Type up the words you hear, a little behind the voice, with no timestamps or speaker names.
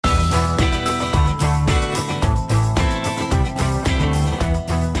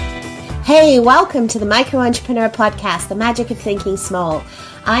Hey, welcome to the Micro Entrepreneur Podcast, The Magic of Thinking Small.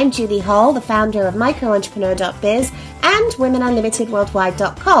 I'm Julie Hall, the founder of microentrepreneur.biz and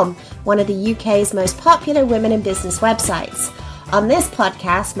womenunlimitedworldwide.com, one of the UK's most popular women in business websites. On this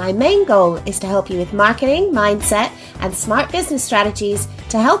podcast, my main goal is to help you with marketing, mindset, and smart business strategies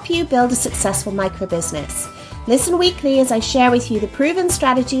to help you build a successful micro business. Listen weekly as I share with you the proven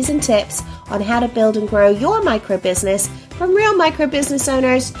strategies and tips on how to build and grow your micro business from real micro business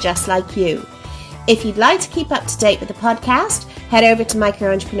owners just like you. If you'd like to keep up to date with the podcast, head over to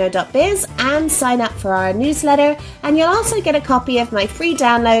microentrepreneur.biz and sign up for our newsletter, and you'll also get a copy of my free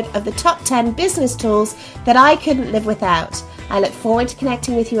download of the top 10 business tools that I couldn't live without. I look forward to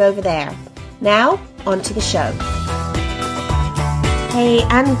connecting with you over there. Now, on to the show. Hey,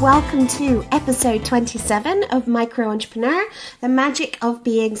 and welcome to episode 27 of Micro Entrepreneur, The Magic of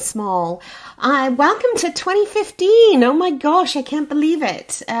Being Small. Welcome to 2015. Oh my gosh, I can't believe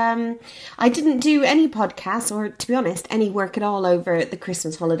it. I didn't do any podcasts or, to be honest, any work at all over the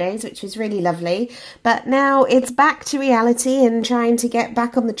Christmas holidays, which was really lovely. But now it's back to reality and trying to get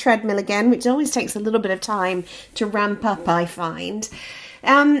back on the treadmill again, which always takes a little bit of time to ramp up, I find.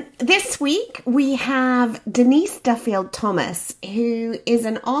 This week we have Denise Duffield-Thomas, who is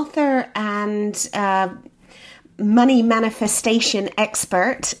an author and money manifestation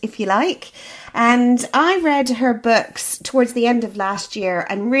expert, if you like. And I read her books towards the end of last year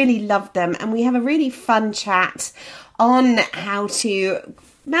and really loved them. And we have a really fun chat on how to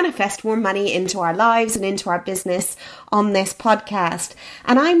manifest more money into our lives and into our business on this podcast.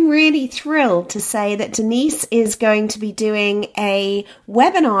 And I'm really thrilled to say that Denise is going to be doing a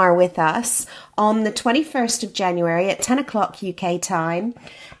webinar with us on the 21st of January at 10 o'clock UK time.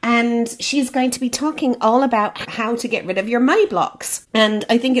 And she's going to be talking all about how to get rid of your money blocks. And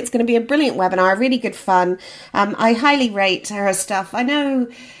I think it's going to be a brilliant webinar, really good fun. I highly rate her stuff. I know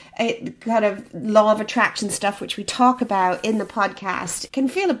it kind of law of attraction stuff, which we talk about in the podcast, can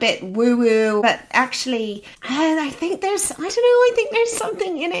feel a bit woo-woo, but actually, I think there's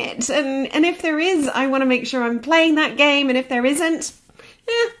something in it. And if there is, I want to make sure I'm playing that game. And if there isn't,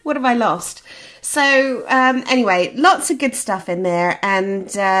 what have I lost? So anyway, lots of good stuff in there. And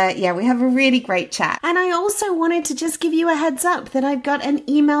we have a really great chat. And I also wanted to just give you a heads up that I've got an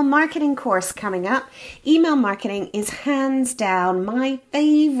email marketing course coming up. Email marketing is hands down my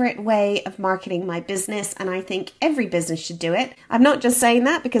favorite way of marketing my business. And I think every business should do it. I'm not just saying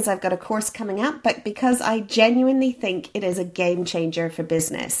that because I've got a course coming up, but because I genuinely think it is a game changer for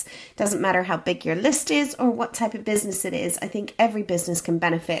business. Doesn't matter how big your list is or what type of business it is. I think every business can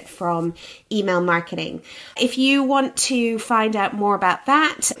benefit from email marketing. If you want to find out more about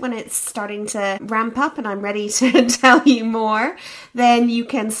that when it's starting to ramp up and I'm ready to tell you more, then you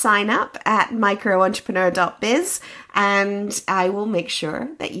can sign up at microentrepreneur.biz and I will make sure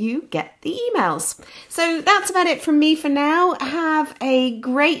that you get the emails. So that's about it from me for now. Have a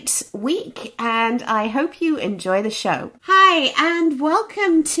great week and I hope you enjoy the show. Hi, and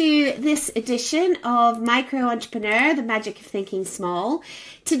welcome to this edition of Micro Entrepreneur, The Magic of Thinking Small.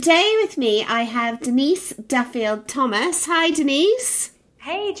 Today with me, I have Denise Duffield-Thomas. Hi, Denise.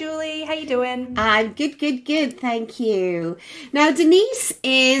 Hey, Julie. How you doing? I'm good. Thank you. Now, Denise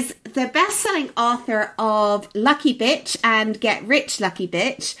is the best-selling author of Lucky Bitch and Get Rich Lucky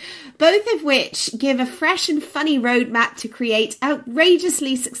Bitch, both of which give a fresh and funny roadmap to create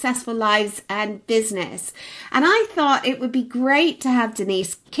outrageously successful lives and business. And I thought it would be great to have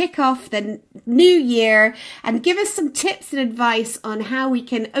Denise kick off the new year and give us some tips and advice on how we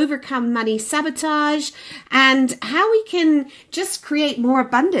can overcome money sabotage and how we can just create more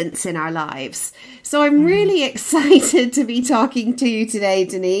abundance in our lives. So I'm really excited to be talking to you today,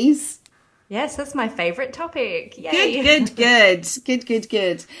 Denise. Yes, that's my favorite topic. Yay.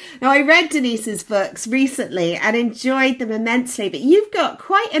 Good. Now, I read Denise's books recently and enjoyed them immensely, but you've got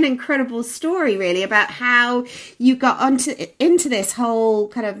quite an incredible story, really, about how you got into this whole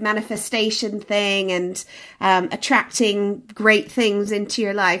kind of manifestation thing and attracting great things into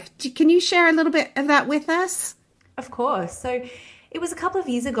your life. Can you share a little bit of that with us? Of course. So it was a couple of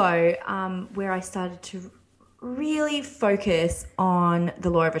years ago where I started to really focus on the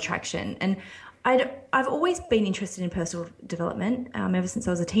law of attraction. And I've always been interested in personal development ever since I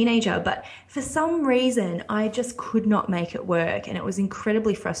was a teenager, but for some reason I just could not make it work, and it was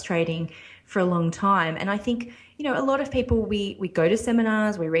incredibly frustrating for a long time. And I think, you know, a lot of people, we go to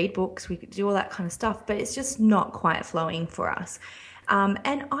seminars, we read books, we do all that kind of stuff, but it's just not quite flowing for us.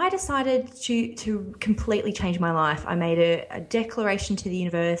 And I decided to completely change my life. I made a declaration to the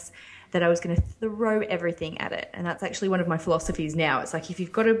universe that I was going to throw everything at it. And that's actually one of my philosophies now. It's like, if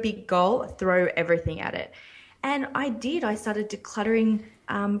you've got a big goal, throw everything at it. And I did. I started decluttering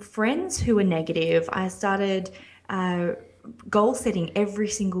friends who were negative. I started goal setting every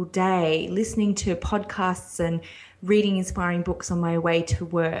single day, listening to podcasts and reading inspiring books on my way to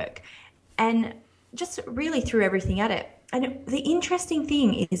work, and just really threw everything at it. And the interesting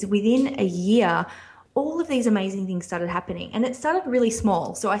thing is, within a year, all of these amazing things started happening, and it started really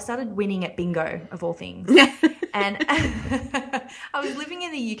small. So I started winning at bingo, of all things. And I was living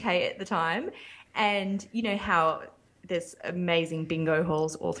in the UK at the time, and you know how there's amazing bingo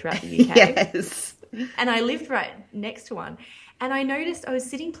halls all throughout the UK. Yes. And I lived right next to one. And I noticed I was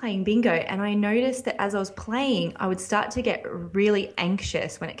sitting playing bingo, and I noticed that as I was playing, I would start to get really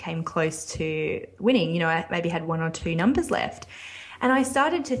anxious when it came close to winning. You know, I maybe had 1 or 2 numbers left. And I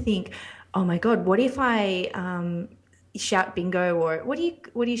started to think, oh my God, what if I shout bingo, or what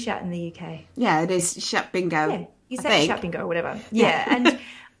do you shout in the UK? Yeah, it is shout bingo. Yeah, you say shout bingo or whatever. Yeah. And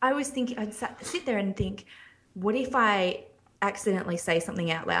I was thinking, I'd sit there and think, what if I accidentally say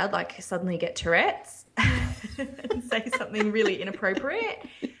something out loud, like suddenly get Tourette's and say something really inappropriate?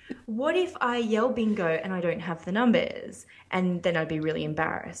 What if I yell bingo and I don't have the numbers? And then I'd be really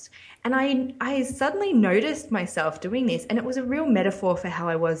embarrassed. And I suddenly noticed myself doing this, and it was a real metaphor for how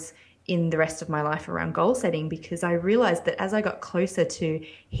I was in the rest of my life around goal setting, because I realized that as I got closer to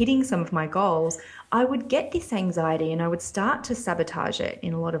hitting some of my goals, I would get this anxiety and I would start to sabotage it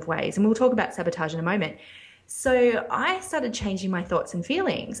in a lot of ways. And we'll talk about sabotage in a moment. So I started changing my thoughts and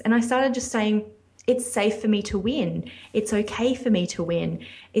feelings, and I started just saying, it's safe for me to win. It's okay for me to win.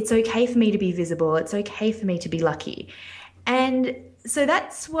 It's okay for me to be visible. It's okay for me to be lucky. And so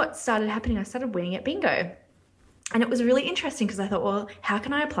that's what started happening. I started winning at bingo. And it was really interesting because I thought, well, how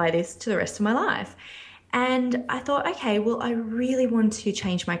can I apply this to the rest of my life? And I thought, okay, well, I really want to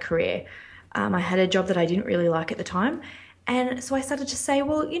change my career. I had a job that I didn't really like at the time. And so I started to say,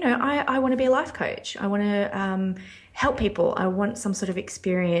 well, you know, I want to be a life coach. I want to help people. I want some sort of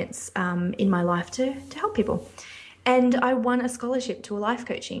experience in my life to help people. And I won a scholarship to a life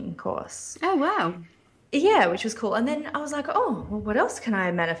coaching course. Oh, wow. Yeah, which was cool. And then I was like, oh, well, what else can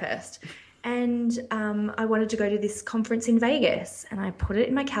I manifest? And I wanted to go to this conference in Vegas, and I put it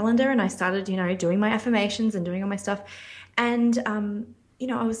in my calendar, and I started, you know, doing my affirmations and doing all my stuff. And, you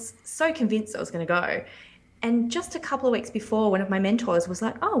know, I was so convinced I was going to go. And just a couple of weeks before, one of my mentors was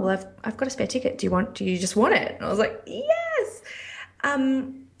like, oh, well, I've got a spare ticket. Do you just want it? And I was like, yes.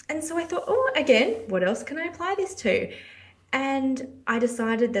 And so I thought, oh, again, what else can I apply this to? And I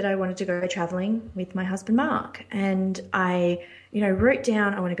decided that I wanted to go traveling with my husband, Mark. And I, you know, wrote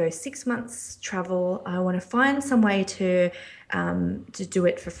down, I want to go 6 months travel. I want to find some way to do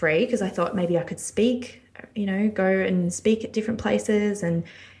it for free, because I thought maybe I could speak, you know, go and speak at different places and,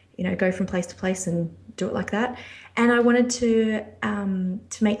 you know, go from place to place and do it like that. And I wanted to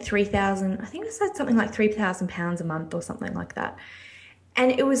make 3,000, I think I said something like £3,000 a month or something like that.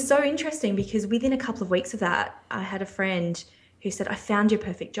 And it was so interesting because within a couple of weeks of that, I had a friend who said, I found your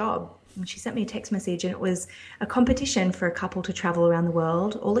perfect job. And she sent me a text message, and it was a competition for a couple to travel around the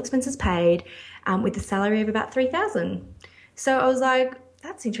world, all expenses paid, with a salary of about 3,000. So I was like,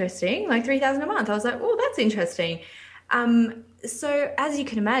 that's interesting, like 3,000 a month. I was like, oh, that's interesting. So as you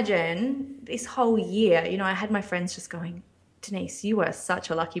can imagine, this whole year, you know, I had my friends just going, Denise, you are such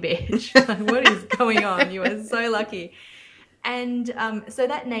a lucky bitch. Like, what is going on? You are so lucky. And so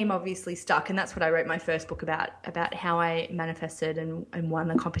that name obviously stuck, and that's what I wrote my first book about how I manifested and won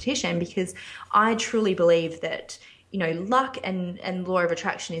the competition, because I truly believe that, you know, luck and law of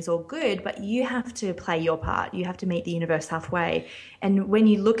attraction is all good, but you have to play your part. You have to meet the universe halfway. And when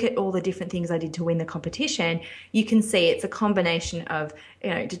you look at all the different things I did to win the competition, you can see it's a combination of,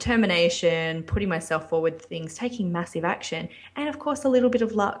 you know, determination, putting myself forward things, taking massive action, and of course a little bit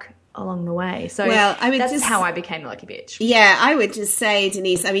of luck along the way. So well, I mean, that's how I became a lucky bitch. Yeah, I would just say,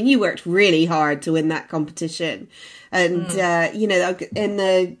 Denise, I mean, you worked really hard to win that competition. And, you know, in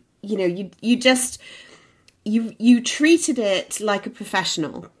the, you know, you just, you treated it like a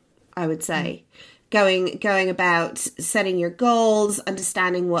professional, I would say. Going about setting your goals,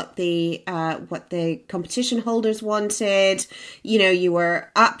 understanding what the competition holders wanted. You know, you were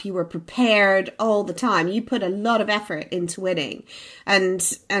up, you were prepared all the time. You put a lot of effort into winning, and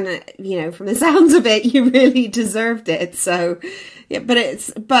you know, from the sounds of it, you really deserved it. So, yeah,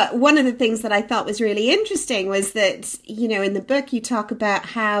 but one of the things that I thought was really interesting was that, you know, in the book you talk about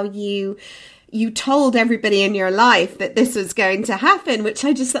how you told everybody in your life that this was going to happen, which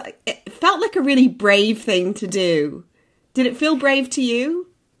I just, it felt like a really brave thing to do. Did it feel brave to you?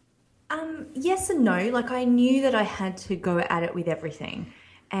 Yes and no. Like, I knew that I had to go at it with everything.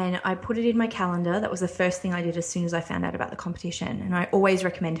 and I put it in my calendar. That was the first thing I did as soon as I found out about the competition. And I always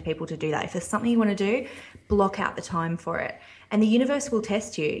recommend people to do that. If there's something you want to do, block out the time for it. And the universe will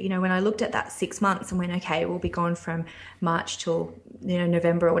test you. You know, when I looked at that 6 months and went, okay, we'll be gone from March till,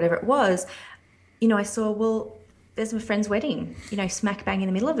 November or whatever it was, I saw, well, there's my friend's wedding, smack bang in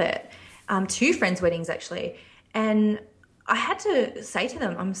the middle of it. 2 friends' weddings, actually. And I had to say to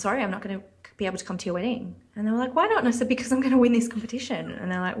them, I'm sorry, I'm not going to be able to come to your wedding. And they were like, why not? And I said, because I'm going to win this competition. And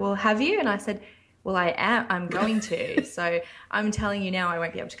they're like, well, have you? And I said, well, I'm going to. So I'm telling you now, I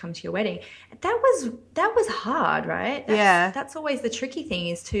won't be able to come to your wedding. That was hard, right? That's always the tricky thing,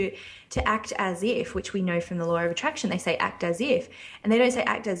 is to act as if, which we know from the law of attraction. They say act as if, and they don't say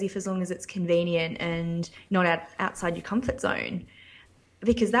act as if as long as it's convenient and not outside your comfort zone,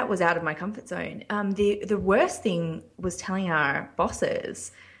 because that was out of my comfort zone. The worst thing was telling our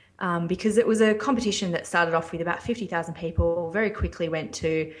bosses, because it was a competition that started off with about 50,000 people, very quickly went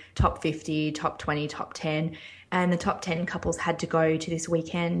to top 50, top 20, top 10, and the top 10 couples had to go to this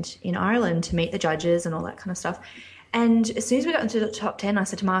weekend in Ireland to meet the judges and all that kind of stuff. And as soon as we got into the top 10, I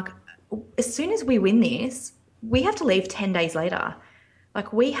said to Mark, as soon as we win this, we have to leave 10 days later.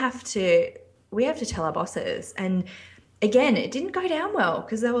 Like, we have to tell our bosses. And again, it didn't go down well,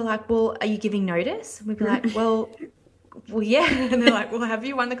 because they were like, well, are you giving notice? And we'd be like, well, yeah. And they're like, well, have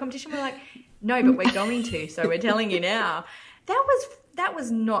you won the competition? We're like, no, but we're going to, so we're telling you now. That was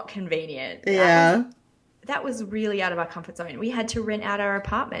not convenient. Yeah. That was really out of our comfort zone. We had to rent out our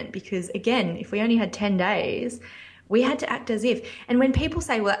apartment because, again, if we only had 10 days, we had to act as if. And when people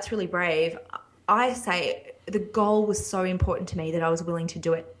say, well, that's really brave, I say the goal was so important to me that I was willing to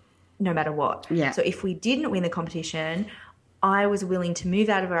do it no matter what. Yeah. So if we didn't win the competition, I was willing to move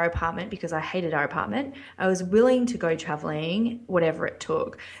out of our apartment because I hated our apartment. I was willing to go traveling, whatever it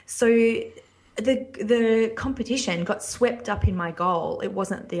took. So the competition got swept up in my goal. It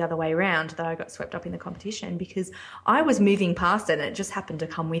wasn't the other way around, that I got swept up in the competition, because I was moving past it and it just happened to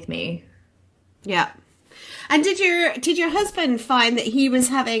come with me. Yeah. And did your husband find that he was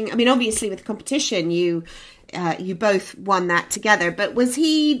having, I mean, obviously with the competition, you both won that together, but was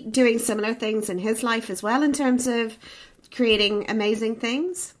he doing similar things in his life as well in terms of creating amazing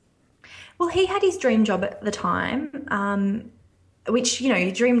things? Well, he had his dream job at the time, which,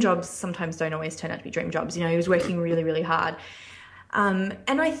 dream jobs sometimes don't always turn out to be dream jobs. He was working really, really hard. And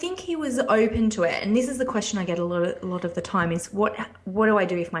I think he was open to it. And this is the question I get a lot of the time, is what do I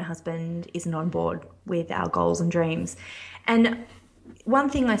do if my husband isn't on board with our goals and dreams? And one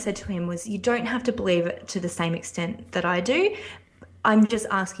thing I said to him was, you don't have to believe it to the same extent that I do. I'm just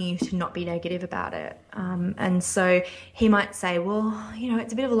asking you to not be negative about it. And so he might say, well,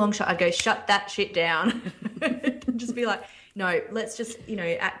 it's a bit of a long shot. I'd go, shut that shit down. Just be like, no, let's just,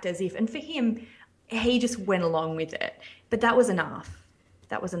 act as if. And for him, he just went along with it. But that was enough.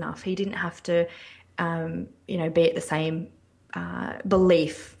 He didn't have to, be at the same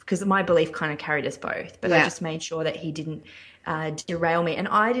belief, because my belief kind of carried us both. But I just made sure that he didn't derail me, and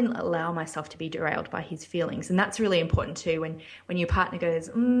I didn't allow myself to be derailed by his feelings. And that's really important too. When your partner goes,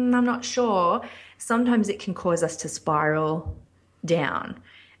 I'm not sure, sometimes it can cause us to spiral down,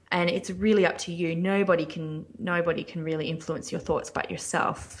 and it's really up to you. Nobody can really influence your thoughts but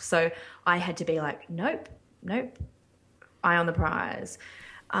yourself. So I had to be like, nope, eye on the prize.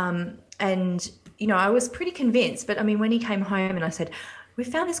 And I was pretty convinced, but I mean, when he came home and I said, we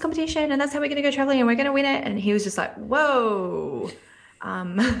found this competition and that's how we're going to go traveling and we're going to win it. And he was just like, whoa.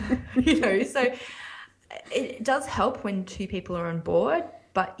 So it does help when 2 people are on board,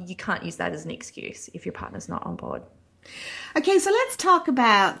 but you can't use that as an excuse if your partner's not on board. Okay, so let's talk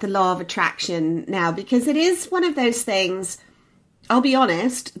about the law of attraction now, because it is one of those things, I'll be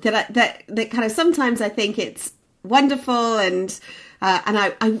honest, that kind of sometimes I think it's wonderful and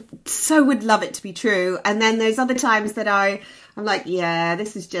I so would love it to be true. And then there's other times that I'm like, yeah,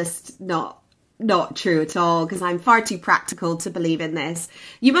 this is just not true at all, because I'm far too practical to believe in this.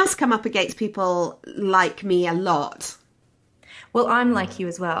 You must come up against people like me a lot. Well, I'm like you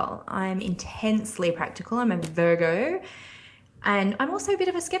as well. I'm intensely practical. I'm a Virgo, and I'm also a bit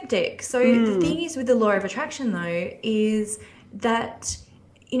of a skeptic. So the thing is with the law of attraction, though, is that,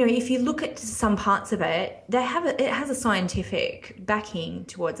 if you look at some parts of it, it has a scientific backing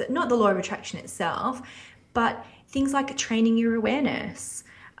towards it. Not the law of attraction itself, but things like training your awareness,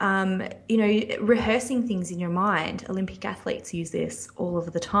 rehearsing things in your mind. Olympic athletes use this all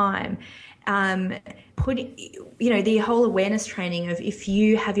of the time. The whole awareness training of, if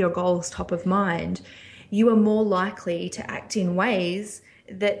you have your goals top of mind, you are more likely to act in ways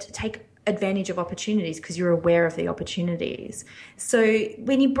that take advantage of opportunities because you're aware of the opportunities. So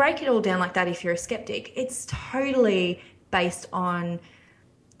when you break it all down like that, if you're a skeptic, it's totally based on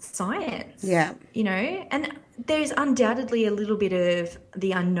science. Yeah. You know, and there's undoubtedly a little bit of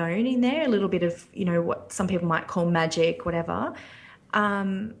the unknown in there, a little bit of, you know, what some people might call magic, whatever.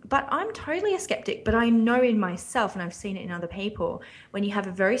 But I'm totally a skeptic, but I know in myself, and I've seen it in other people, when you have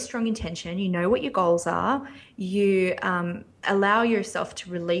a very strong intention, you know what your goals are, you allow yourself to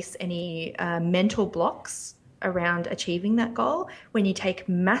release any mental blocks around achieving that goal. When you take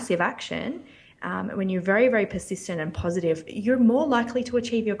massive action, when you're very, very persistent and positive, you're more likely to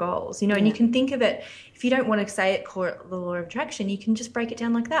achieve your goals, you know, and you can think of it, if you don't want to say it, call it the law of attraction, you can just break it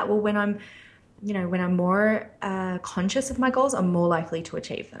down like that. Well, when I'm more conscious of my goals, I'm more likely to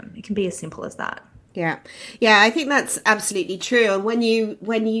achieve them. It can be as simple as that. Yeah. Yeah, I think that's absolutely true. And when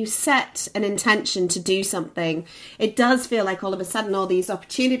you set an intention to do something, it does feel like all of a sudden all these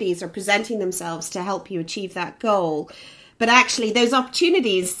opportunities are presenting themselves to help you achieve that goal. But actually those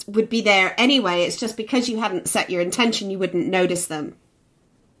opportunities would be there anyway. It's just because you hadn't set your intention, you wouldn't notice them.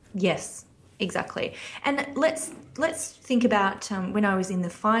 Yes, exactly. And let's think about when I was in the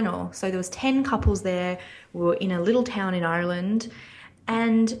final. So there was 10 couples there. We were in a little town in Ireland.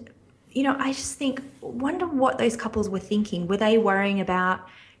 And, you know, I just wonder what those couples were thinking. Were they worrying about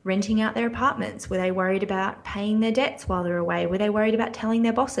renting out their apartments? Were they worried about paying their debts while they're away? Were they worried about telling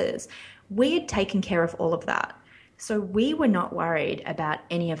their bosses? We had taken care of all of that. So we were not worried about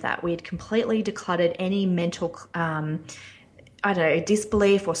any of that. We had completely decluttered any mental,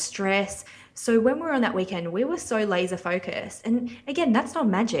 disbelief or stress. So when we were on that weekend, we were so laser focused. And again, that's not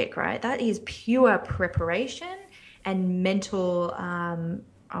magic, right? That is pure preparation and mental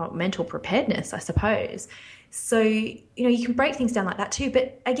preparedness, I suppose. So, you know, you can break things down like that too.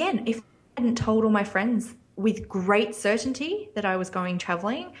 But again, if I hadn't told all my friends with great certainty that I was going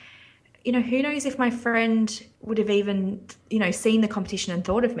traveling, you know, who knows if my friend would have even, you know, seen the competition and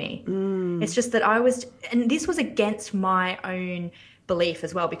thought of me. It's just that and this was against my own belief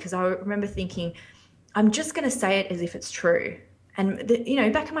as well, because I remember thinking, I'm just going to say it as if it's true. And, you know,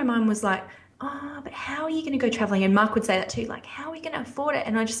 back in my mind was like, oh, but how are you going to go traveling? And Mark would say that too, like, how are we going to afford it?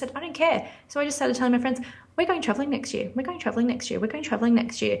 And I just said, I don't care. So I just started telling my friends, we're going traveling next year. We're going traveling next year. We're going traveling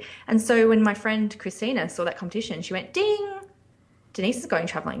next year. And so when my friend Christina saw that competition, she went, ding, Denise is going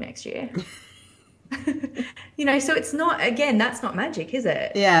traveling next year. You know, so it's not, again, that's not magic, is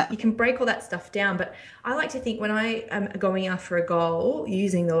it? Yeah. You can break all that stuff down. But I like to think when I am going after a goal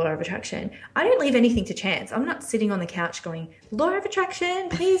using the law of attraction, I don't leave anything to chance. I'm not sitting on the couch going, law of attraction,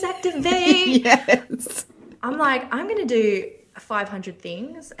 please activate. Yes. I'm like, I'm going to do 500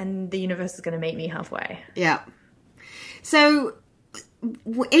 things and the universe is going to meet me halfway. Yeah. So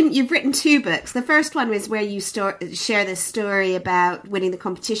you've written 2 books. The first one was where you share this story about winning the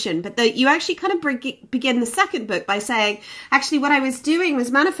competition, but you actually kind of begin the second book by saying, actually, what I was doing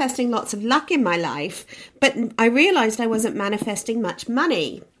was manifesting lots of luck in my life, but I realized I wasn't manifesting much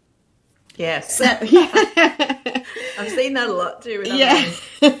money. Yes. So, yeah. I've seen that a lot too.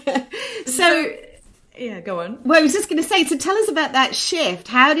 So yeah, go on. Well, I was just going to say, so tell us about that shift.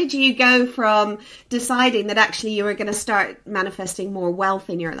 How did you go from deciding that actually you were going to start manifesting more wealth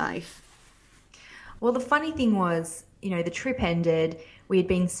in your life? Well, the funny thing was, you know, the trip ended. We had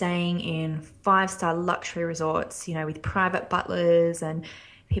been staying in 5-star luxury resorts, you know, with private butlers and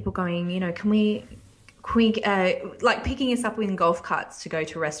people going, you know, can we like picking us up in golf carts to go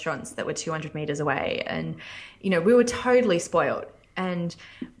to restaurants that were 200 meters away. And, you know, we were totally spoiled. And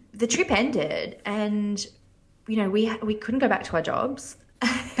the trip ended and, you know, we couldn't go back to our jobs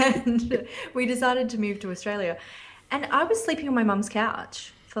and we decided to move to Australia. And I was sleeping on my mum's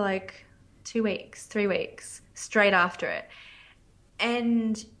couch for like 2 weeks, 3 weeks straight after it.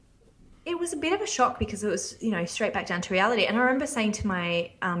 And it was a bit of a shock because it was, you know, straight back down to reality. And I remember saying to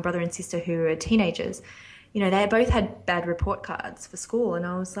my brother and sister who were teenagers, you know, they both had bad report cards for school. And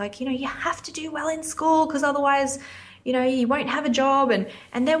I was like, you know, you have to do well in school because otherwise, you know, you won't have a job. And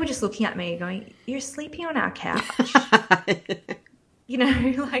they were just looking at me going, you're sleeping on our couch. You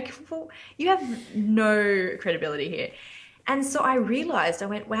know, like, well, you have no credibility here. And so I realized, I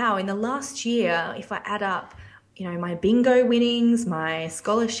went, wow, in the last year, if I add up, you know, my bingo winnings, my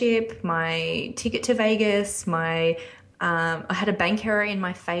scholarship, my ticket to Vegas, I had a bank error in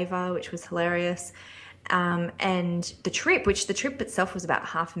my favor, which was hilarious. And the trip itself was about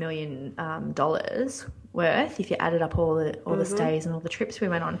 $500,000 worth if you added up all the stays and all the trips we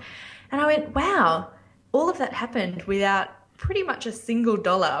went on. And I went, wow, all of that happened without pretty much a single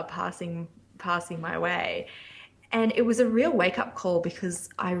dollar passing my way. And it was a real wake-up call because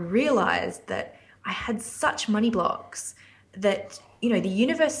I realized that I had such money blocks that, you know, the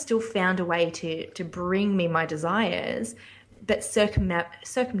universe still found a way to bring me my desires, but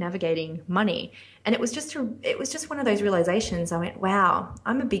circumnavigating money. And it was just one of those realizations. I went, wow,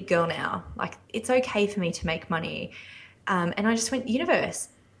 I'm a big girl now. Like, it's okay for me to make money. And I just went, universe,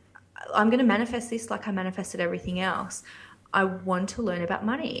 I'm going to manifest this like I manifested everything else. I want to learn about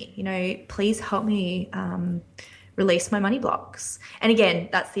money. You know, please help me release my money blocks. And again,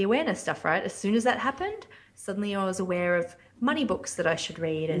 that's the awareness stuff, right? As soon as that happened, suddenly I was aware of money books that I should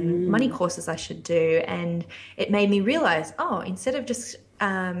read and money courses I should do. And it made me realize, oh, instead of just,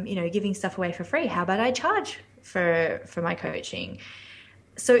 giving stuff away for free, how about I charge for my coaching?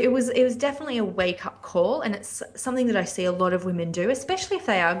 So it was definitely a wake-up call, and it's something that I see a lot of women do, especially if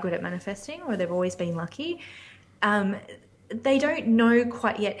they are good at manifesting or they've always been lucky. They don't know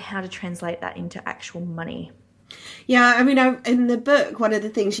quite yet how to translate that into actual money. Yeah, I mean, in the book, one of the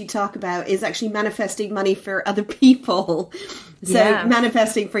things you talk about is actually manifesting money for other people. So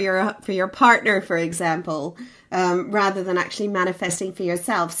manifesting for your partner, for example, rather than actually manifesting for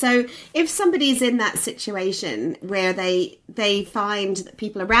yourself. So if somebody's in that situation where they find that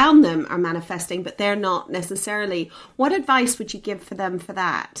people around them are manifesting, but they're not necessarily, what advice would you give for them for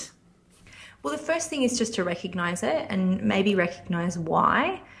that? Well, the first thing is just to recognize it and maybe recognize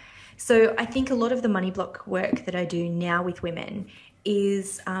why. So I think a lot of the money block work that I do now with women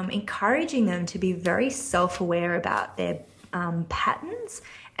is encouraging them to be very self-aware about their patterns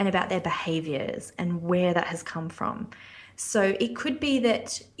and about their behaviors and where that has come from. So it could be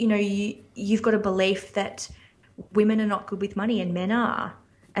that, you've got a belief that women are not good with money and men are.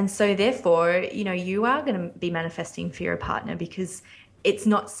 And so therefore, you are going to be manifesting for your partner because it's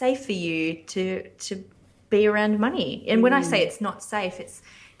not safe for you to be around money. And when I say it's not safe,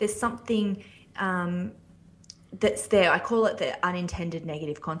 there's something that's there. I call it the unintended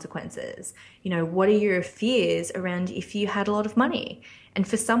negative consequences. What are your fears around if you had a lot of money? And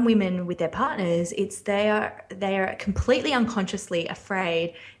for some women with their partners, they are completely unconsciously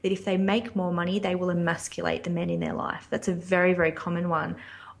afraid that if they make more money, they will emasculate the men in their life. That's a very, very common one.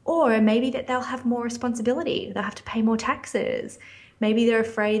 Or maybe that they'll have more responsibility. They'll have to pay more taxes. Maybe they're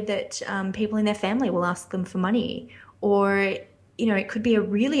afraid that people in their family will ask them for money. Or it could be a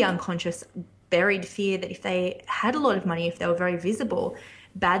really unconscious, buried fear that if they had a lot of money, if they were very visible,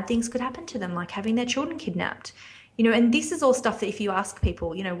 bad things could happen to them, like having their children kidnapped. And this is all stuff that if you ask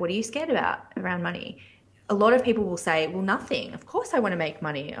people, what are you scared about around money? A lot of people will say, well, nothing. Of course I want to make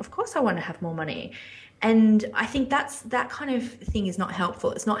money. Of course I want to have more money. And I think that kind of thing is not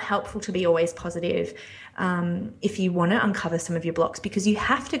helpful. It's not helpful to be always positive if you want to uncover some of your blocks, because you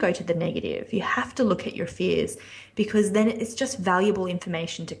have to go to the negative. You have to look at your fears, because then it's just valuable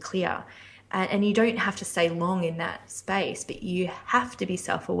information to clear. And you don't have to stay long in that space, but you have to be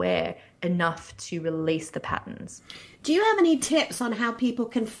self-aware enough to release the patterns. Do you have any tips on how people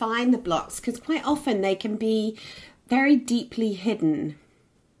can find the blocks? Because quite often they can be very deeply hidden.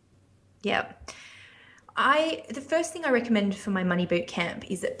 Yeah. The first thing I recommend for my money boot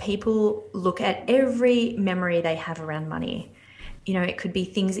camp is that people look at every memory they have around money. It could be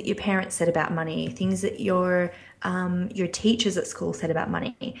things that your parents said about money, things that your teachers at school said about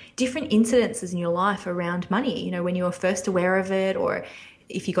money, different incidences in your life around money, when you were first aware of it, or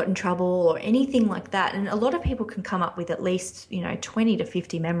if you got in trouble or anything like that. And a lot of people can come up with at least, 20 to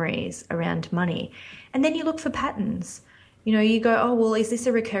 50 memories around money. And then you look for patterns. You go, oh, well, is this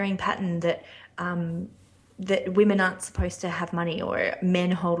a recurring pattern that women aren't supposed to have money, or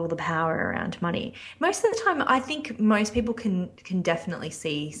men hold all the power around money? Most of the time, I think most people can definitely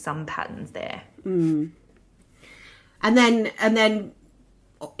see some patterns there. Mm. And then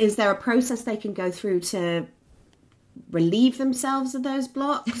is there a process they can go through to relieve themselves of those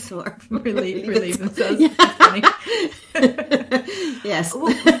blocks, or relieve themselves? Yeah. Yes.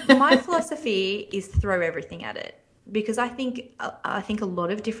 Well, my philosophy is throw everything at it, because I think a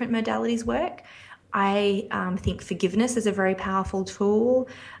lot of different modalities work. I think forgiveness is a very powerful tool.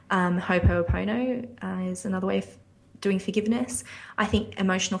 Ho'oponopono is another way of doing forgiveness. I think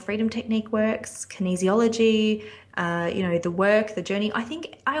emotional freedom technique works, kinesiology, the work, the journey.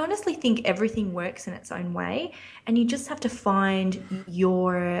 I honestly think everything works in its own way, and you just have to find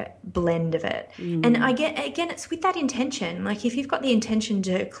your blend of it. And again, it's with that intention. Like, if you've got the intention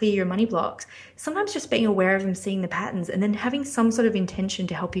to clear your money blocks, sometimes just being aware of them, seeing the patterns, and then having some sort of intention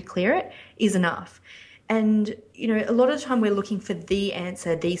to help you clear it is enough. And, a lot of the time we're looking for the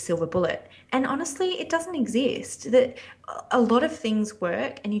answer, the silver bullet. And honestly, it doesn't exist. That a lot of things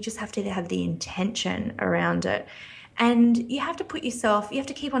work, and you just have to have the intention around it. And you have to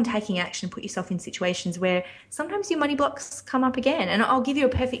keep on taking action, put yourself in situations where sometimes your money blocks come up again. And I'll give you a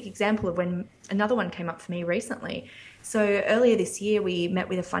perfect example of when another one came up for me recently. So earlier this year, we met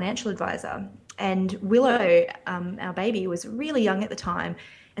with a financial advisor, And Willow, our baby, was really young at the time.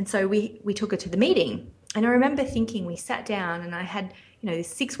 And so we took her to the meeting. And I remember thinking, we sat down and I had,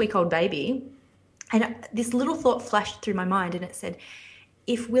 this 6-week-old baby. And this little thought flashed through my mind, and it said,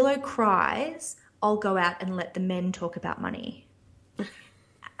 if Willow cries, I'll go out and let the men talk about money.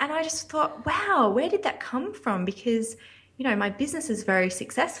 And I just thought, wow, where did that come from? Because, my business is very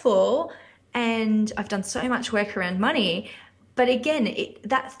successful and I've done so much work around money. But again,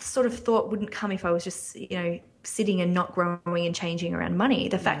 that sort of thought wouldn't come if I was just, sitting and not growing and changing around money.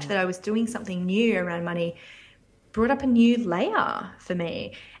 The fact that I was doing something new around money brought up a new layer for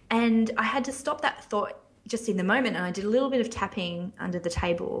me. And I had to stop that thought just in the moment. And I did a little bit of tapping under the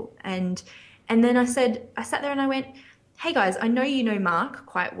table. And then I sat there and I went, hey guys, I know you know Mark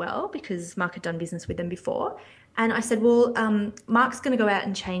quite well because Mark had done business with them before. And I said, well, Mark's going to go out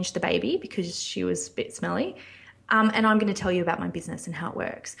and change the baby because she was a bit smelly. And I'm going to tell you about my business and how it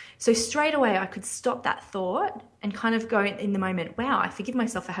works. So straight away, I could stop that thought and kind of go in the moment, wow, I forgive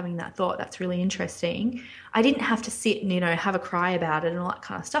myself for having that thought. That's really interesting. I didn't have to sit and, have a cry about it and all that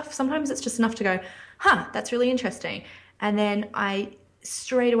kind of stuff. Sometimes it's just enough to go, that's really interesting. And then I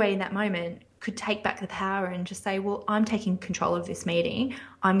straight away in that moment could take back the power and just say, well, I'm taking control of this meeting.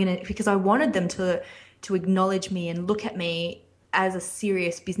 Because I wanted them to acknowledge me and look at me as a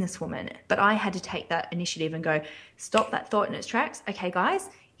serious businesswoman, but I had to take that initiative and go, stop that thought in its tracks. Okay, guys,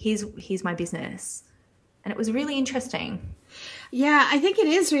 here's my business. And it was really interesting. Yeah, I think it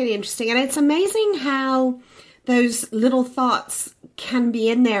is really interesting. And it's amazing how those little thoughts can be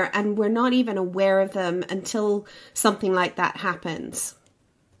in there and we're not even aware of them until something like that happens.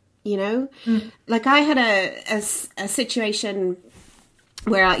 Like I had a situation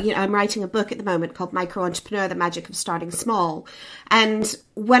where I'm writing a book at the moment called Micro Entrepreneur, The Magic of Starting Small. And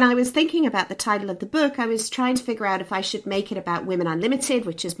when I was thinking about the title of the book, I was trying to figure out if I should make it about Women Unlimited,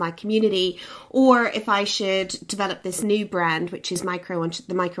 which is my community, or if I should develop this new brand, which is the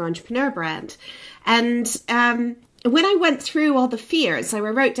Micro Entrepreneur brand. And when I went through all the fears, I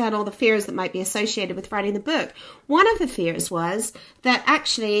wrote down all the fears that might be associated with writing the book. One of the fears was that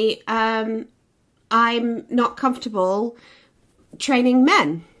actually I'm not comfortable training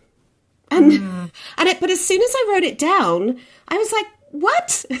men. But as soon as I wrote it down, I was like,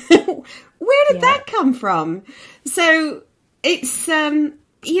 what? Where did that come from? So it's,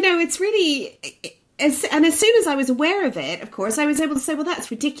 it's really, as soon as I was aware of it, of course, I was able to say, well, that's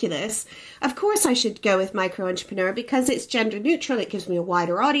ridiculous. Of course I should go with Micro Entrepreneur because it's gender neutral. It gives me a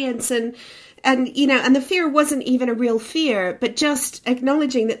wider audience. And the fear wasn't even a real fear, but just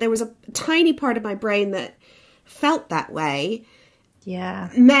acknowledging that there was a tiny part of my brain that felt that way. Yeah,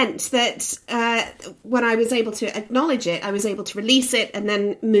 meant that when I was able to acknowledge it, I was able to release it and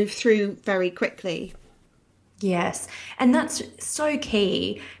then move through very quickly. Yes, and that's so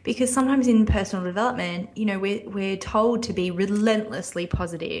key because sometimes in personal development, we're told to be relentlessly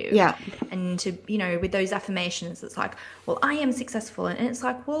positive. Yeah, and to with those affirmations, it's like, well, I am successful, and it's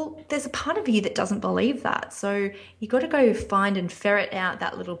like, well, there's a part of you that doesn't believe that, so you got to go find and ferret out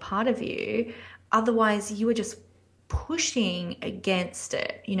that little part of you. Otherwise, you are just pushing against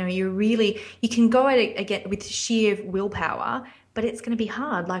it. You can go at it again with sheer willpower, but it's going to be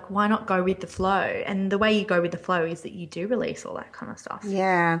hard. Like, why not go with the flow? And the way you go with the flow is that you do release all that kind of stuff.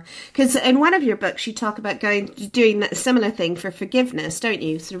 Yeah, because in one of your books you talk about doing that similar thing for forgiveness, don't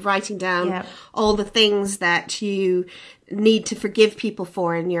you? Sort of writing down all the things that you need to forgive people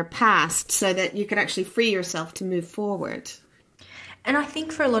for in your past so that you can actually free yourself to move forward. And I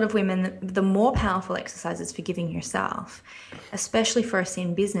think for a lot of women, the more powerful exercise is forgiving yourself, especially for us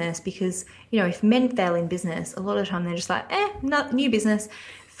in business, because, if men fail in business, a lot of the time they're just like, not new business.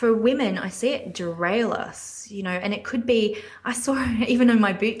 For women, I see it derail us, and it could be, I saw even in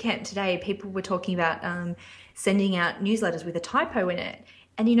my boot camp today, people were talking about sending out newsletters with a typo in it.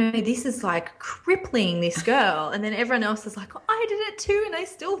 And, this is like crippling this girl. And then everyone else is like, I did it too, and I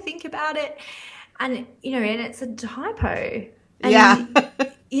still think about it. And, and it's a typo. And,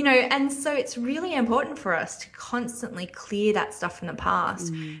 and so it's really important for us to constantly clear that stuff from the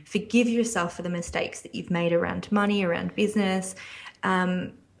past. Forgive yourself for the mistakes that you've made around money, around business,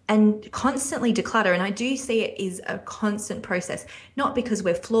 and constantly declutter. And I do see it is a constant process, not because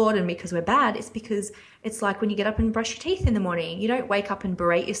we're flawed and because we're bad. It's because it's like when you get up and brush your teeth in the morning, you don't wake up and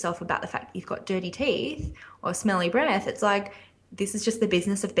berate yourself about the fact that you've got dirty teeth or smelly breath. It's like, this is just the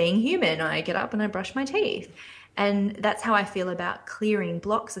business of being human. I get up and I brush my teeth. And that's how I feel about clearing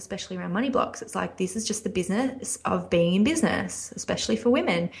blocks, especially around money blocks. It's like, this is just the business of being in business, especially for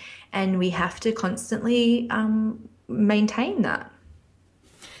women. And we have to constantly maintain that.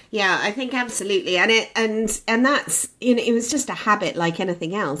 Yeah, I think absolutely. And that's, it was just a habit like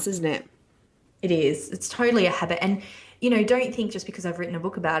anything else, isn't it? It is. It's totally a habit. And, don't think just because I've written a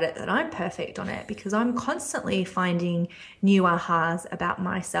book about it that I'm perfect on it, because I'm constantly finding new ahas about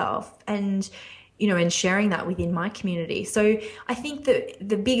myself and, and sharing that within my community. So I think that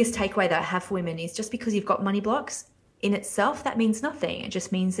the biggest takeaway that I have for women is just because you've got money blocks in itself, that means nothing. It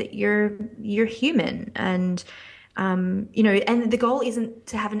just means that you're human. And, and the goal isn't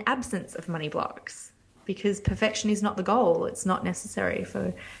to have an absence of money blocks, because perfection is not the goal. It's not necessary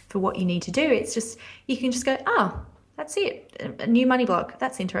for what you need to do. It's just, you can just go, that's it. A new money block.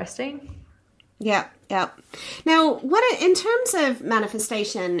 That's interesting. Yeah. Now, in terms of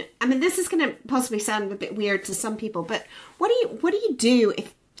manifestation, I mean, this is going to possibly sound a bit weird to some people, but what do you do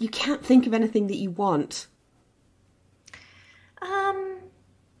if you can't think of anything that you want?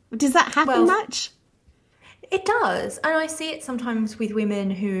 Does that happen much? It does. And I see it sometimes with women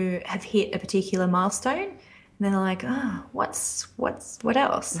who have hit a particular milestone and they're like, what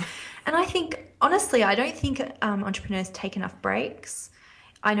else? And I think, honestly, I don't think entrepreneurs take enough breaks.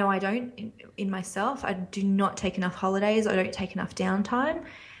 I know I don't in myself. I do not take enough holidays. I don't take enough downtime.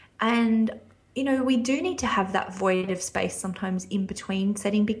 And, we do need to have that void of space sometimes in between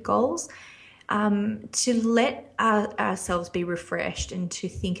setting big goals, to let ourselves be refreshed and to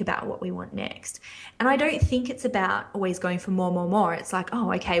think about what we want next. And I don't think it's about always going for more. It's like,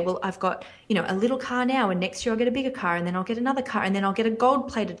 okay, well, I've got, a little car now, and next year I'll get a bigger car, and then I'll get another car, and then I'll get a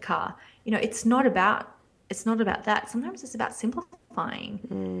gold-plated car. It's not about that. Sometimes it's about simplifying,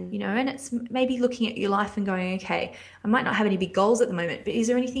 and it's maybe looking at your life and going, okay, I might not have any big goals at the moment, but is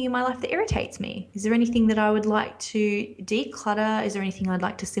there anything in my life that irritates me? Is there anything that I would like to declutter? Is there anything I'd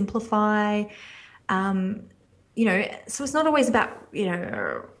like to simplify? So it's not always about,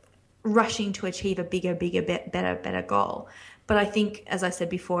 rushing to achieve a bigger, better goal. But I think, as I said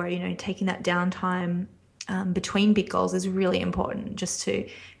before, taking that downtime between big goals is really important, just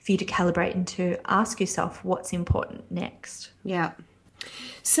for you to calibrate and to ask yourself what's important next. Yeah.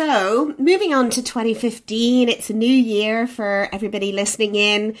 So moving on to 2015, it's a new year for everybody listening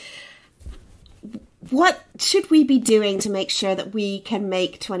in. What should we be doing to make sure that we can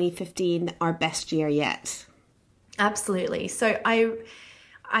make 2015 our best year yet? Absolutely. So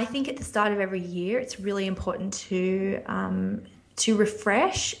I think at the start of every year, it's really important to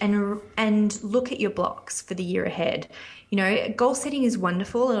refresh and look at your blocks for the year ahead. Goal setting is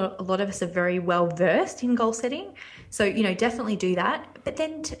wonderful. A lot of us are very well versed in goal setting. So, definitely do that. But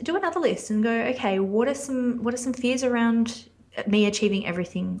then do another list and go, okay, what are some fears around me achieving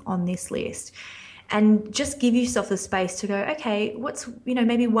everything on this list? And just give yourself the space to go, okay, what's,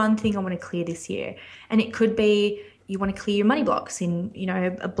 maybe one thing I want to clear this year. And it could be you want to clear your money blocks in,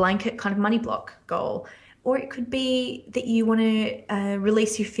 a blanket kind of money block goal. Or it could be that you want to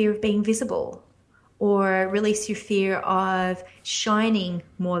release your fear of being visible, or release your fear of shining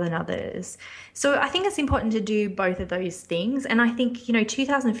more than others. So I think it's important to do both of those things. And I think,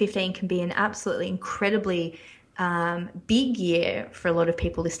 2015 can be an absolutely incredibly big year for a lot of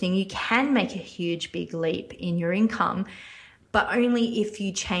people listening. You can make a huge, big leap in your income, but only if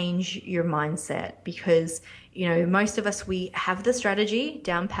you change your mindset, because most of us, we have the strategy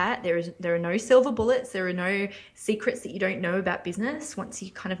down pat. There are no silver bullets. There are no secrets that you don't know about business. Once you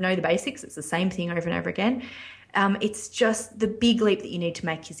kind of know the basics, it's the same thing over and over again. It's just the big leap that you need to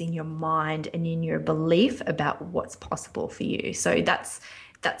make is in your mind and in your belief about what's possible for you. So that's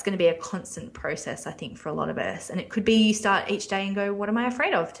going to be a constant process, I think, for a lot of us. And it could be you start each day and go, what am I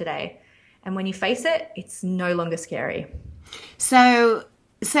afraid of today? And when you face it, it's no longer scary. So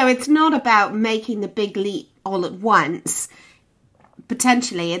it's not about making the big leap all at once.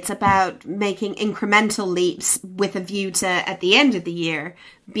 Potentially, it's about making incremental leaps with a view to, at the end of the year,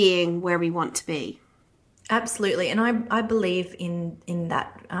 being where we want to be. Absolutely. And I believe in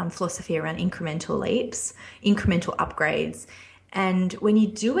that philosophy around incremental leaps, incremental upgrades. And when you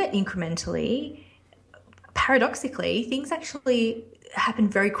do it incrementally, paradoxically, things actually happen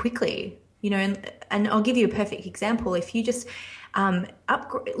very quickly. And I'll give you a perfect example. If you just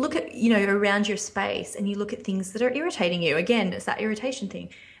look at, around your space and you look at things that are irritating you, again, it's that irritation thing,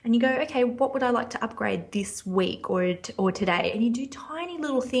 and you go, okay, what would I like to upgrade this week or today? And you do tiny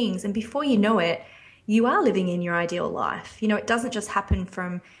little things, and before you know it, you are living in your ideal life. It doesn't just happen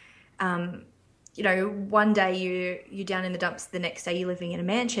from, one day you're down in the dumps, the next day you're living in a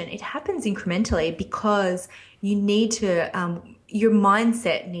mansion. It happens incrementally because you need to, your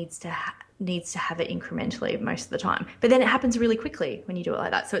mindset needs to have it incrementally most of the time. But then it happens really quickly when you do it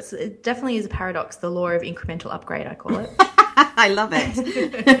like that. So it definitely is a paradox, the law of incremental upgrade, I call it. I love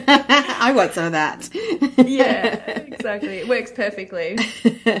it. I want some of that. Yeah, exactly. It works perfectly.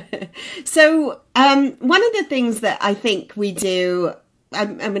 So one of the things that I think we do I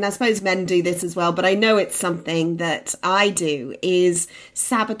mean, I suppose men do this as well, but I know it's something that I do, is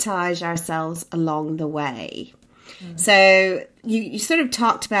sabotage ourselves along the way. So you sort of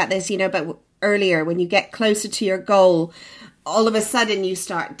talked about this, but earlier, when you get closer to your goal, all of a sudden you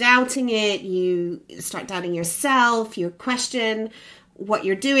start doubting it, you start doubting yourself, you question what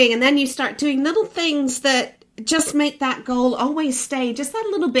you're doing, and then you start doing little things that just make that goal always stay just that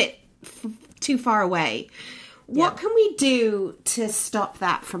little bit too far away. What can we do to stop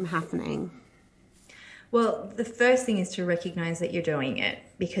that from happening? Well, the first thing is to recognize that you're doing it,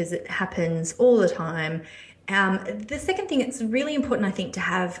 because it happens all the time. The second thing, it's really important, I think, to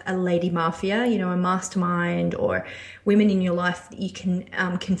have a lady mafia, a mastermind, or women in your life that you can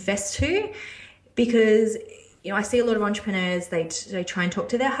confess to, because, I see a lot of entrepreneurs, they try and talk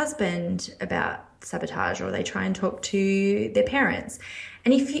to their husband about sabotage, or they try and talk to their parents.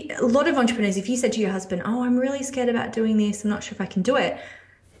 And a lot of entrepreneurs, if you said to your husband, oh, I'm really scared about doing this, I'm not sure if I can do it.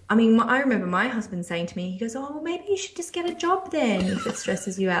 I mean, I remember my husband saying to me, he goes, oh, well, maybe you should just get a job then if it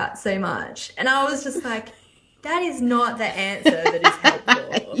stresses you out so much. And I was just like, that is not the answer that is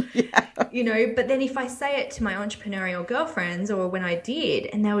helpful. But then if I say it to my entrepreneurial girlfriends, or when I did,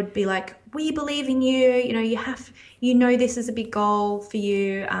 and they would be like, we believe in you, this is a big goal for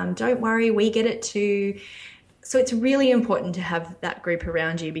you. Don't worry, we get it too. So it's really important to have that group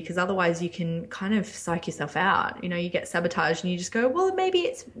around you, because otherwise you can kind of psych yourself out. You get sabotaged and you just go, well, maybe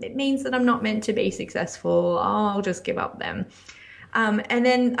it means that I'm not meant to be successful. I'll just give up then. And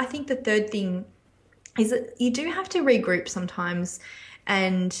then I think the third thing is that you do have to regroup sometimes.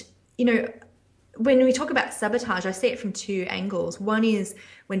 And, when we talk about sabotage, I see it from two angles. One is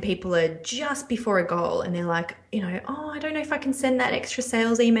when people are just before a goal and they're like, oh, I don't know if I can send that extra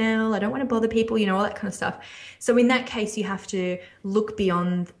sales email. I don't want to bother people, all that kind of stuff. So in that case, you have to look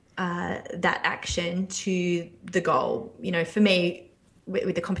beyond that action to the goal. For me,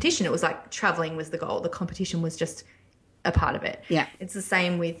 with the competition, it was like traveling was the goal. The competition was just a part of it. Yeah. It's the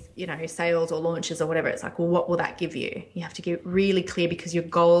same with, sales or launches or whatever. It's like, well, what will that give you? You have to get really clear, because your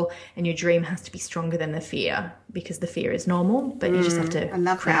goal and your dream has to be stronger than the fear, because the fear is normal, but you just have to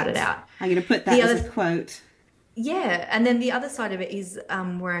crowd it out. I'm going to put that as a quote. Yeah. And then the other side of it is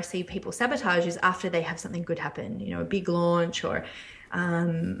where I see people sabotage is after they have something good happen, a big launch or,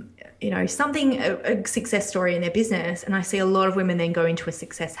 something, a success story in their business. And I see a lot of women then go into a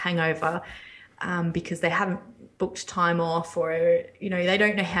success hangover because they haven't booked time off, or they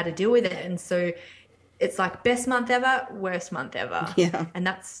don't know how to deal with it, and so it's like best month ever, worst month ever. Yeah. And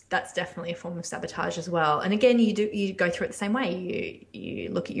that's definitely a form of sabotage as well. And again, you go through it the same way. You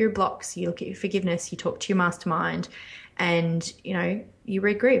look at your blocks, you look at your forgiveness, you talk to your mastermind, and you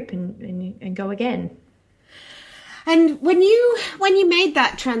regroup and go again. And when you made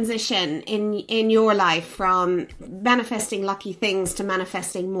that transition in your life from manifesting lucky things to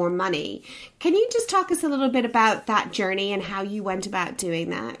manifesting more money, can you just talk us a little bit about that journey and how you went about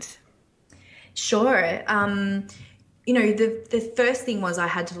doing that? Sure. The first thing was I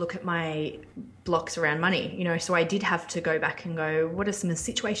had to look at my blocks around money, so I did have to go back and go, what are some of the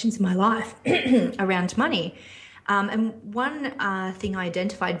situations in my life around money? And one thing I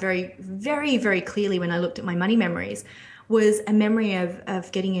identified very, very, very clearly when I looked at my money memories was a memory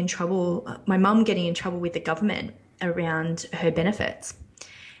of getting in trouble, my mum getting in trouble with the government around her benefits.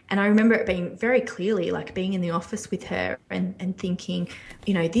 And I remember it being very clearly like being in the office with her and thinking,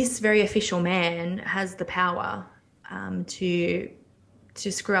 this very official man has the power to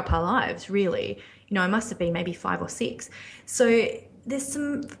screw up our lives, really. I must have been maybe 5 or 6. So there's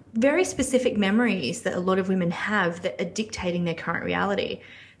some very specific memories that a lot of women have that are dictating their current reality.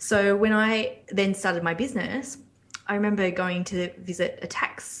 So when I then started my business, I remember going to visit a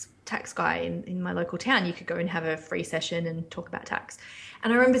tax guy in my local town. You could go and have a free session and talk about tax.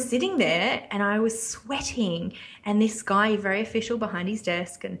 And I remember sitting there and I was sweating, and this guy, very official, behind his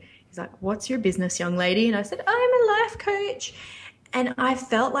desk, and he's like, what's your business, young lady? And I said, I'm a life coach. And I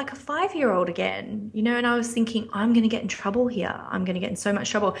felt like a 5-year-old again, and I was thinking, I'm going to get in trouble here. I'm going to get in so much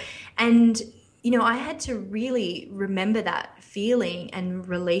trouble. And, I had to really remember that feeling and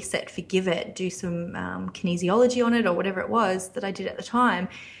release it, forgive it, do some kinesiology on it or whatever it was that I did at the time,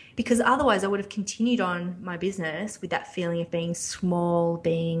 because otherwise I would have continued on my business with that feeling of being small,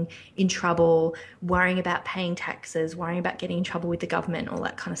 being in trouble, worrying about paying taxes, worrying about getting in trouble with the government, all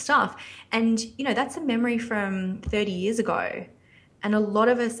that kind of stuff. And, that's a memory from 30 years ago. And a lot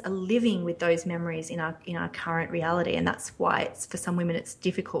of us are living with those memories in our current reality, and that's why for some women it's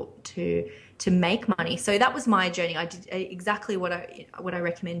difficult to make money. So that was my journey. I did exactly what I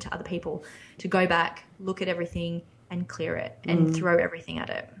recommend to other people: to go back, look at everything, and clear it, and throw everything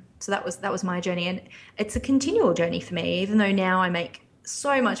at it. So that was my journey, and it's a continual journey for me. Even though now I make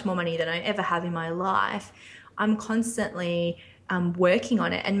so much more money than I ever have in my life, I'm constantly working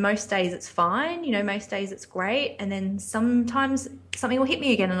on it. And most days it's fine, most days it's great. And then sometimes something will hit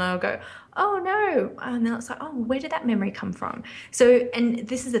me again and I'll go, oh no. And then it's like, oh, where did that memory come from? So, and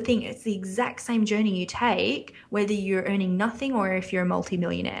this is the thing, it's the exact same journey you take, whether you're earning nothing or if you're a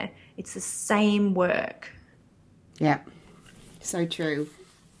multimillionaire. It's the same work. Yeah, so true.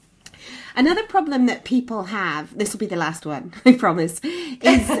 Another problem that people have, this will be the last one, I promise,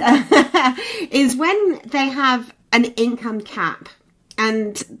 is when they have an income cap.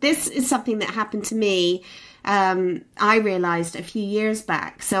 And this is something that happened to me, I realised a few years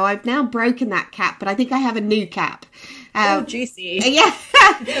back. So I've now broken that cap, but I think I have a new cap. Oh, juicy. Yeah.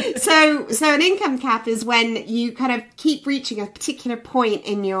 So an income cap is when you kind of keep reaching a particular point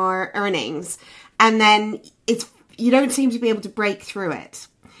in your earnings, and then you don't seem to be able to break through it.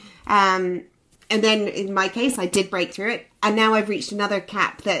 And then in my case, I did break through it. And now I've reached another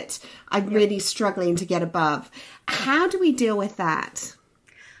cap that I'm really struggling to get above. How do we deal with that?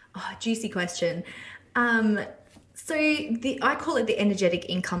 Oh, juicy question. So I call it the energetic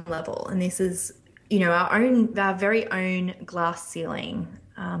income level. And this is, our very own glass ceiling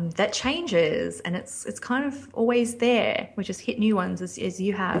that changes. And it's kind of always there. We just hit new ones as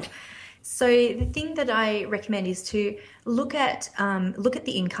you have. So the thing that I recommend is to look at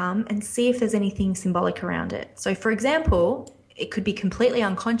the income and see if there's anything symbolic around it. So, for example, it could be completely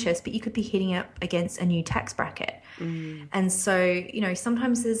unconscious, but you could be hitting up against a new tax bracket. And so,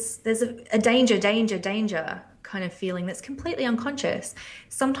 sometimes there's a danger kind of feeling that's completely unconscious.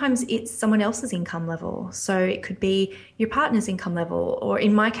 Sometimes it's someone else's income level. So it could be your partner's income level, or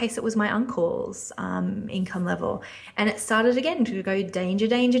in my case, it was my uncle's income level. And it started again to go danger.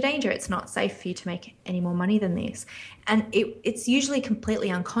 It's not safe for you to make any more money than this. And it's usually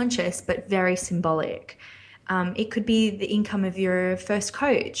completely unconscious, but very symbolic. It could be the income of your first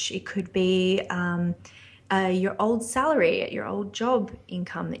coach. It could be your old salary at your old job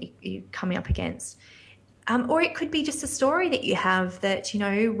income that you're coming up against. Or it could be just a story that you have that,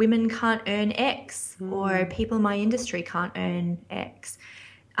 women can't earn X or people in my industry can't earn X.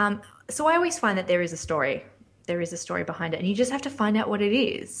 So I always find that there is a story. There is a story behind it, and you just have to find out what it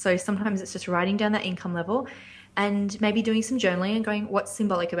is. So sometimes it's just writing down that income level and maybe doing some journaling and going, what's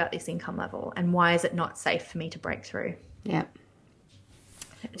symbolic about this income level and why is it not safe for me to break through? Yeah.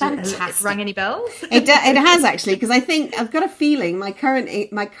 Fantastic. Has it rung any bells? It has, actually, because I think I've got a feeling my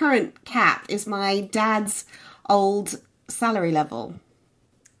current cap is my dad's old salary level.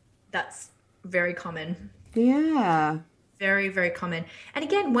 That's very common. Yeah. Very, very common. And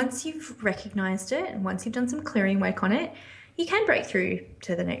again, once you've recognized it and once you've done some clearing work on it, you can break through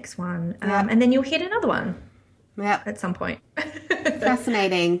to the next one. And then you'll hit another one at some point.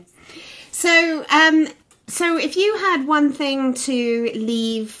 Fascinating. So if you had one thing to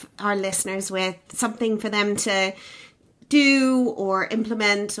leave our listeners with, something for them to do or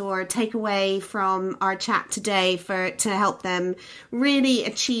implement or take away from our chat today to help them really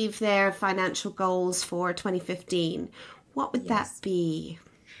achieve their financial goals for 2015, what would that be?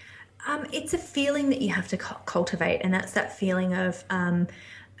 It's a feeling that you have to cultivate, and that's that feeling of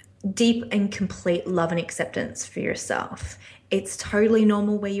deep and complete love and acceptance for yourself. It's totally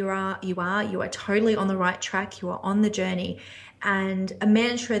normal where you are. You are totally on the right track. You are on the journey. And a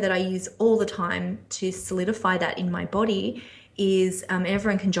mantra that I use all the time to solidify that in my body is, and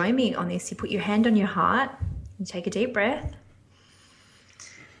everyone can join me on this, you put your hand on your heart, you take a deep breath,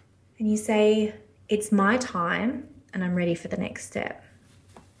 and you say, it's my time and I'm ready for the next step.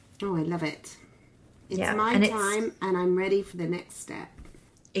 Oh, I love it. It's my time and I'm ready for the next step.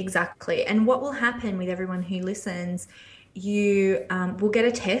 Exactly. And what will happen with everyone who listens, you will get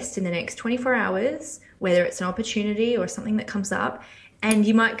a test in the next 24 hours, whether it's an opportunity or something that comes up, and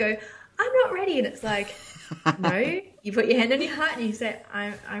you might go, I'm not ready. And it's like, no, you put your hand on your heart and you say,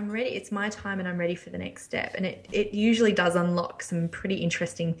 I'm ready. It's my time and I'm ready for the next step. And it usually does unlock some pretty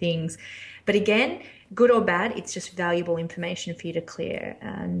interesting things. But again, good or bad, it's just valuable information for you to clear.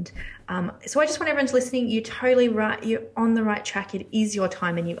 And so I just want everyone to listening, you're totally right. You're on the right track. It is your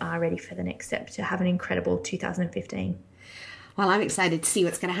time and you are ready for the next step to have an incredible 2015. Well, I'm excited to see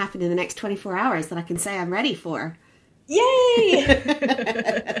what's going to happen in the next 24 hours that I can say I'm ready for. Yay!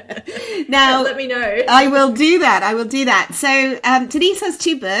 Now, let me know. I will do that. So Denise has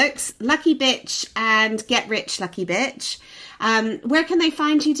 2 books, Lucky Bitch and Get Rich Lucky Bitch. Where can they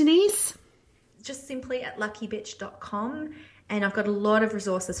find you, Denise? Just simply at luckybitch.com. And I've got a lot of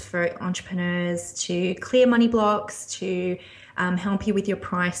resources for entrepreneurs to clear money blocks, to help you with your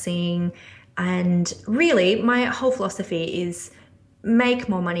pricing. And really, my whole philosophy is make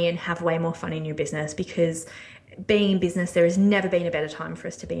more money and have way more fun in your business, because being in business, there has never been a better time for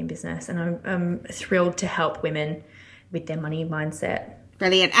us to be in business. And I'm thrilled to help women with their money mindset.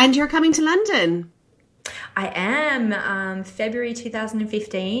 Brilliant. And you're coming to London. I am. February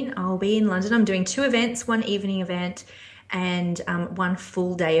 2015, I'll be in London. I'm doing 2 events, one evening event and one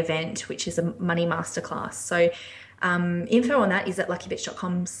full day event, which is a money masterclass. So info on that is at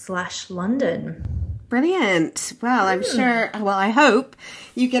luckybitch.com/London. Brilliant. Well, I'm sure, I hope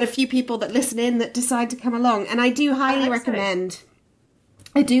you get a few people that listen in that decide to come along. And I do highly recommend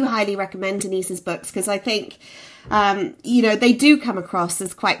Denise's books, because I think, they do come across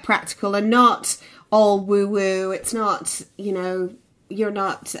as quite practical and not all woo-woo. It's not, you're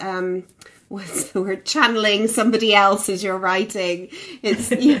not, what's the word, channeling somebody else as you're writing. It's,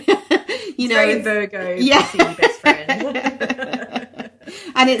 very Virgo, best friend.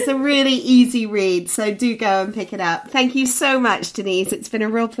 And it's a really easy read, so do go and pick it up. Thank you so much, Denise. It's been a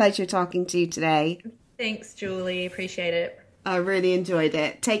real pleasure talking to you today. Thanks, Julie. Appreciate it. I really enjoyed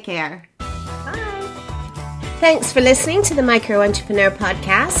it. Take care. Bye. Thanks for listening to the Micro Entrepreneur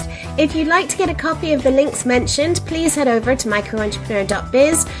Podcast. If you'd like to get a copy of the links mentioned, please head over to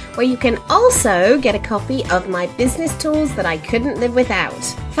microentrepreneur.biz, where you can also get a copy of my business tools that I couldn't live without.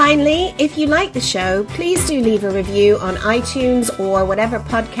 Finally, if you like the show, please do leave a review on iTunes or whatever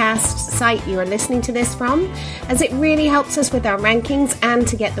podcast site you are listening to this from, as it really helps us with our rankings and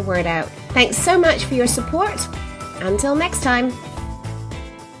to get the word out. Thanks so much for your support. Until next time.